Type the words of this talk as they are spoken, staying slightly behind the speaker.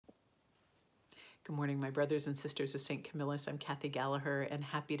Good morning, my brothers and sisters of St. Camillus. I'm Kathy Gallagher and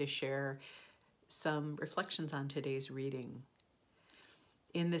happy to share some reflections on today's reading.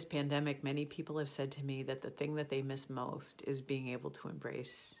 In this pandemic, many people have said to me that the thing that they miss most is being able to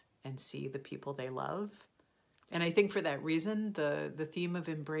embrace and see the people they love. And I think for that reason, the theme of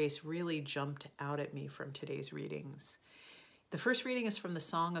embrace really jumped out at me from today's readings. The first reading is from the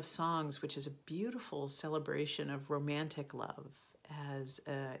Song of Songs, which is a beautiful celebration of romantic love as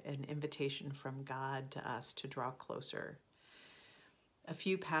an invitation from God to us to draw closer. A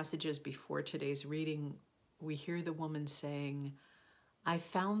few passages before today's reading, we hear the woman saying, "I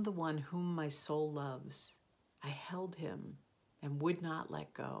found the one whom my soul loves. I held him and would not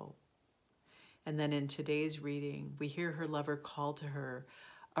let go." And then in today's reading, we hear her lover call to her,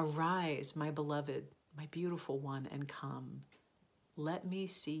 "Arise, my beloved, my beautiful one, and come. Let me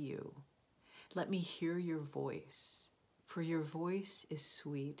see you. Let me hear your voice, for your voice is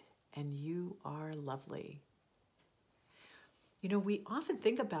sweet and you are lovely." You know, we often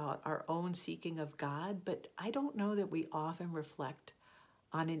think about our own seeking of God, but I don't know that we often reflect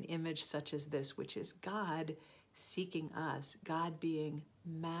on an image such as this, which is God seeking us, God being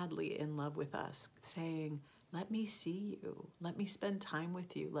madly in love with us, saying, "Let me see you. Let me spend time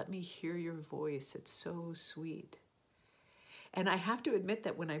with you. Let me hear your voice. It's so sweet." And I have to admit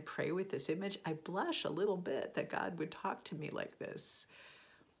that when I pray with this image, I blush a little bit that God would talk to me like this.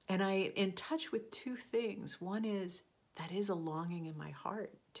 And I'm in touch with two things. One is that is a longing in my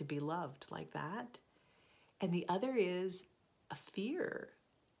heart to be loved like that. And the other is a fear,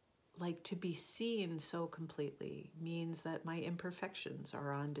 like to be seen so completely means that my imperfections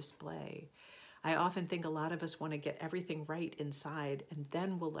are on display. I often think a lot of us want to get everything right inside and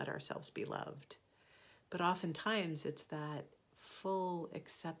then we'll let ourselves be loved. But oftentimes it's that full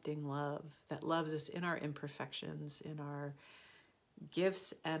accepting love that loves us in our imperfections, in our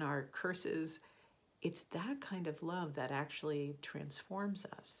gifts and our curses. It's that kind of love that actually transforms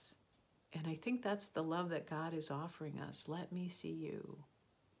us. And I think that's the love that God is offering us. Let me see you.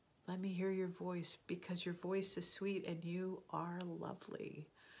 Let me hear your voice, because your voice is sweet and you are lovely.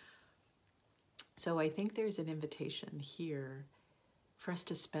 So I think there's an invitation here for us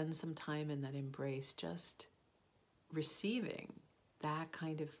to spend some time in that embrace, just receiving that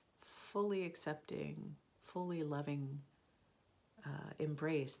kind of fully accepting, fully loving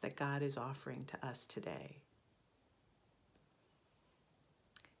embrace that God is offering to us today.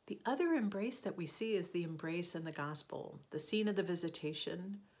 The other embrace that we see is the embrace in the gospel. The scene of the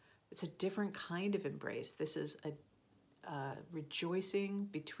visitation, it's a different kind of embrace. This is a rejoicing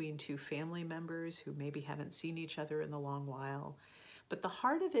between two family members who maybe haven't seen each other in a long while. But the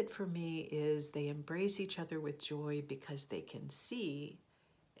heart of it for me is they embrace each other with joy because they can see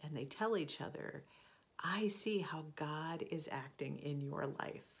and they tell each other, "I see how God is acting in your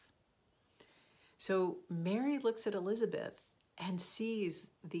life." So Mary looks at Elizabeth and sees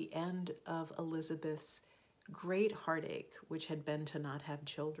the end of Elizabeth's great heartache, which had been to not have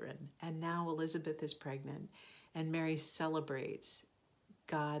children. And now Elizabeth is pregnant, and Mary celebrates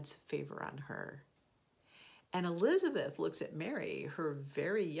God's favor on her. And Elizabeth looks at Mary, her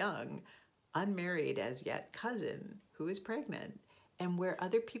very young, unmarried as yet cousin, who is pregnant. And where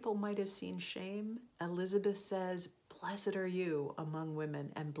other people might have seen shame, Elizabeth says, "Blessed are you among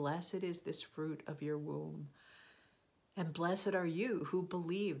women, and blessed is this fruit of your womb. And blessed are you who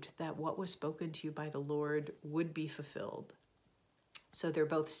believed that what was spoken to you by the Lord would be fulfilled." So they're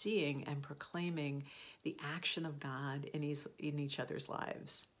both seeing and proclaiming the action of God in each other's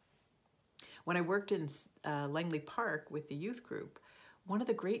lives. When I worked in Langley Park with the youth group, one of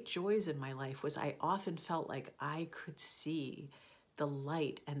the great joys in my life was I often felt like I could see the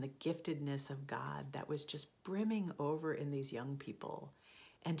light and the giftedness of God that was just brimming over in these young people.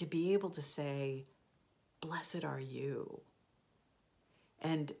 And to be able to say, "Blessed are you,"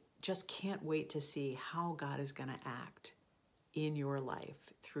 and just can't wait to see how God is going to act in your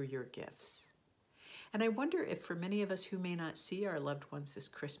life through your gifts. And I wonder if for many of us who may not see our loved ones this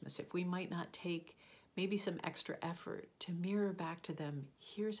Christmas, if we might not take maybe some extra effort to mirror back to them,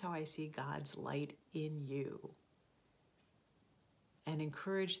 "Here's how I see God's light in you," and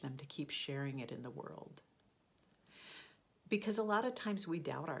encourage them to keep sharing it in the world. Because a lot of times we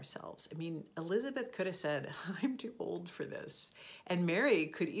doubt ourselves. I mean, Elizabeth could have said, "I'm too old for this." And Mary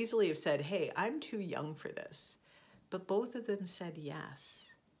could easily have said, "Hey, I'm too young for this." But both of them said yes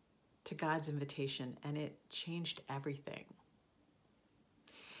to God's invitation, and it changed everything.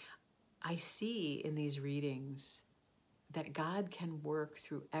 I see in these readings that God can work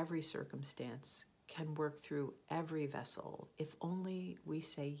through every circumstance, can work through every vessel, if only we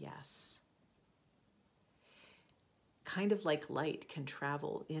say yes. kind of like light can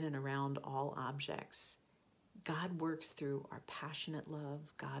travel in and around all objects, God works through our passionate love.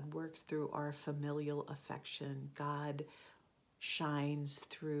 God works through our familial affection. God shines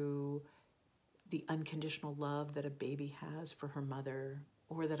through the unconditional love that a baby has for her mother,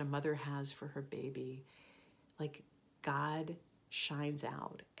 or that a mother has for her baby. Like, God shines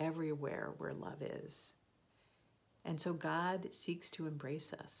out everywhere where love is. And so God seeks to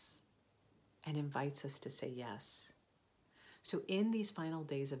embrace us and invites us to say yes. So in these final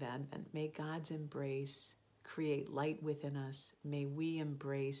days of Advent, may God's embrace create light within us. May we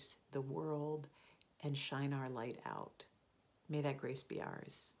embrace the world and shine our light out. May that grace be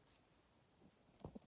ours.